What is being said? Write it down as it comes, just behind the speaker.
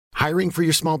Hiring for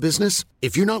your small business?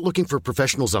 If you're not looking for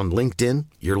professionals on LinkedIn,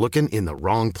 you're looking in the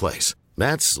wrong place.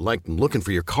 That's like looking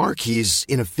for your car keys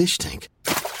in a fish tank.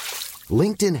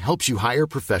 LinkedIn helps you hire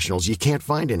professionals you can't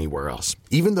find anywhere else,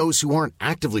 even those who aren't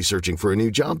actively searching for a new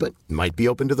job but might be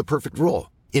open to the perfect role.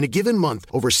 In a given month,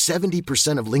 over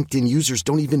 70% of LinkedIn users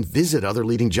don't even visit other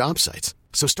leading job sites.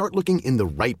 So start looking in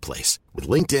the right place. With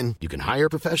LinkedIn, you can hire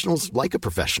professionals like a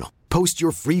professional. Post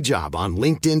your free job on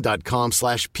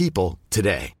linkedin.com/people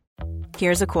today.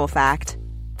 Here's a cool fact.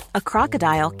 A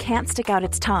crocodile can't stick out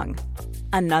its tongue.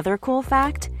 Another cool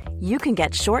fact, you can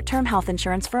get short-term health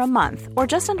insurance for a month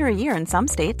or just under a year in some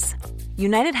states.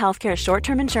 United Healthcare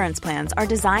short-term insurance plans are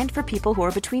designed for people who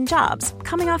are between jobs,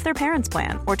 coming off their parents'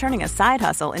 plan, or turning a side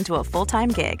hustle into a full-time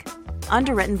gig.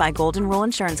 Underwritten by Golden Rule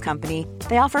Insurance Company,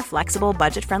 they offer flexible,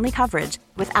 budget-friendly coverage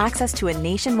with access to a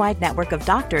nationwide network of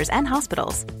doctors and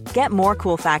hospitals. Get more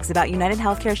cool facts about United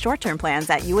Healthcare short-term plans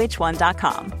at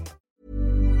uh1.com.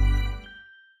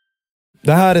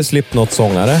 Det här är Slipknot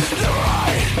sångare.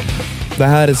 Det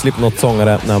här är Slipknot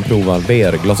sångare när han provar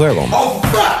VR-glasögon.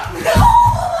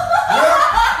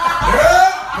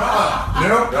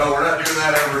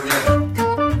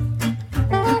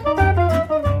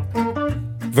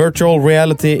 Virtual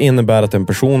reality innebär att en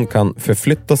person kan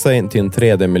förflytta sig till en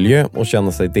 3D-miljö och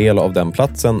känna sig del av den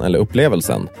platsen eller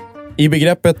upplevelsen. I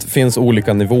begreppet finns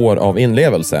olika nivåer av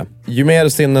inlevelse. Ju mer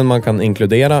sinnen man kan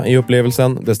inkludera i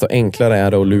upplevelsen, desto enklare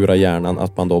är det att lura hjärnan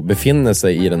att man då befinner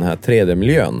sig i den här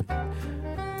 3D-miljön.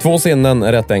 2 sinnen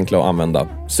är rätt enkla att använda,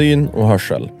 syn och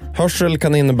hörsel. Hörsel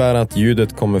kan innebära att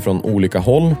ljudet kommer från olika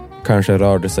håll, kanske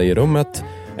rör det sig i rummet,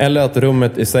 eller att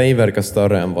rummet i sig verkar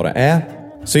större än vad det är.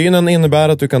 Synen innebär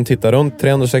att du kan titta runt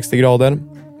 360 grader.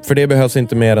 För det behövs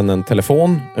inte mer än en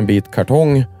telefon, en bit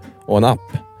kartong och en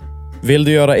app. Vill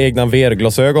du göra egna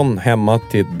VR-glasögon hemma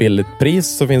till ett billigt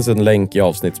pris så finns en länk i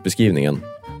avsnittsbeskrivningen.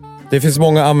 Det finns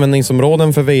många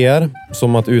användningsområden för VR,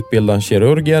 som att utbilda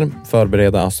kirurger,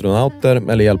 förbereda astronauter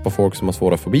eller hjälpa folk som har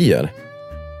svåra fobier.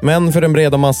 Men för den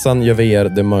breda massan gör VR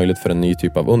det möjligt för en ny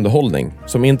typ av underhållning,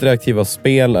 som interaktiva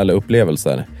spel eller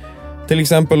upplevelser. Till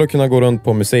exempel att kunna gå runt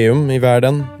på museum i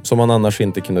världen, som man annars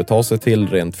inte kunde ta sig till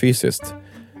rent fysiskt.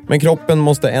 Men kroppen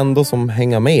måste ändå som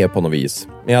hänga med på något vis,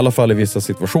 i alla fall i vissa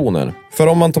situationer. För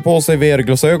om man tar på sig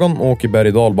VR-glasögon och åker berg-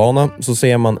 och dalbana så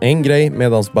ser man en grej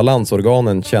medan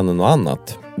balansorganen känner något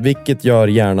annat. Vilket gör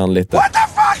hjärnan lite... What the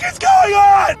fuck is going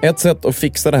on? Ett sätt att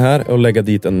fixa det här är att lägga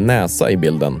dit en näsa i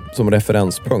bilden som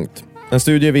referenspunkt. En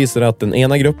studie visar att den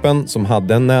ena gruppen som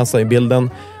hade en näsa i bilden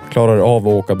klarar av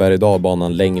att åka berg- och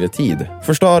dalbanan längre tid.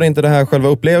 Förstör inte det här själva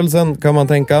upplevelsen, kan man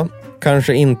tänka?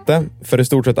 Kanske inte, för i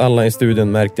stort sett alla i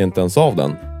studien märkte inte ens av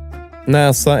den.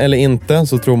 Näsa eller inte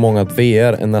så tror många att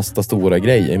VR är nästa stora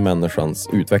grej i människans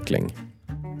utveckling.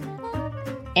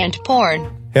 And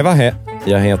porn. Heva he,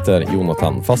 jag heter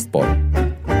Jonathan Fastborg.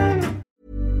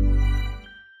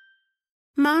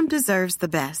 Mom deserves the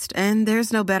best, and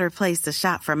there's no better place to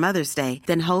shop for Mother's Day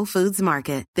than Whole Foods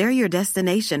Market. They're your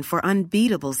destination for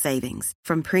unbeatable savings,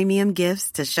 from premium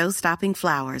gifts to show-stopping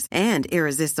flowers and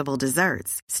irresistible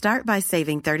desserts. Start by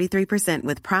saving 33%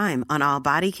 with Prime on all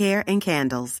body care and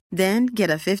candles. Then get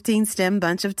a 15-stem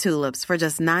bunch of tulips for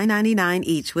just $9.99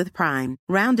 each with Prime.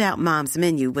 Round out Mom's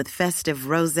menu with festive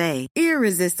rosé,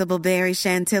 irresistible berry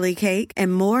chantilly cake,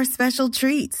 and more special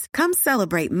treats. Come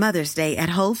celebrate Mother's Day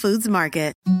at Whole Foods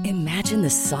Market. Imagine the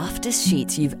softest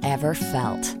sheets you've ever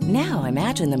felt. Now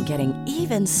imagine them getting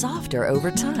even softer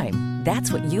over time.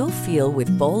 That's what you'll feel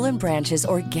with Boll and Branch's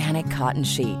organic cotton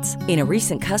sheets. In a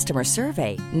recent customer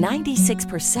survey,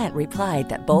 96% replied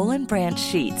that Boll and Branch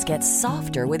sheets get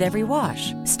softer with every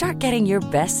wash. Start getting your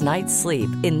best night's sleep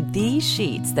in these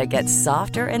sheets that get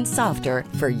softer and softer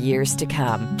for years to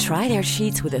come. Try their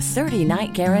sheets with a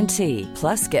 30-night guarantee.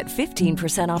 Plus, get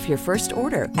 15% off your first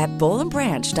order at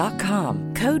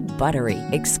bollandbranch.com. Code BUTTERY.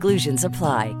 Exclusions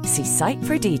apply. See site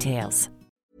for details.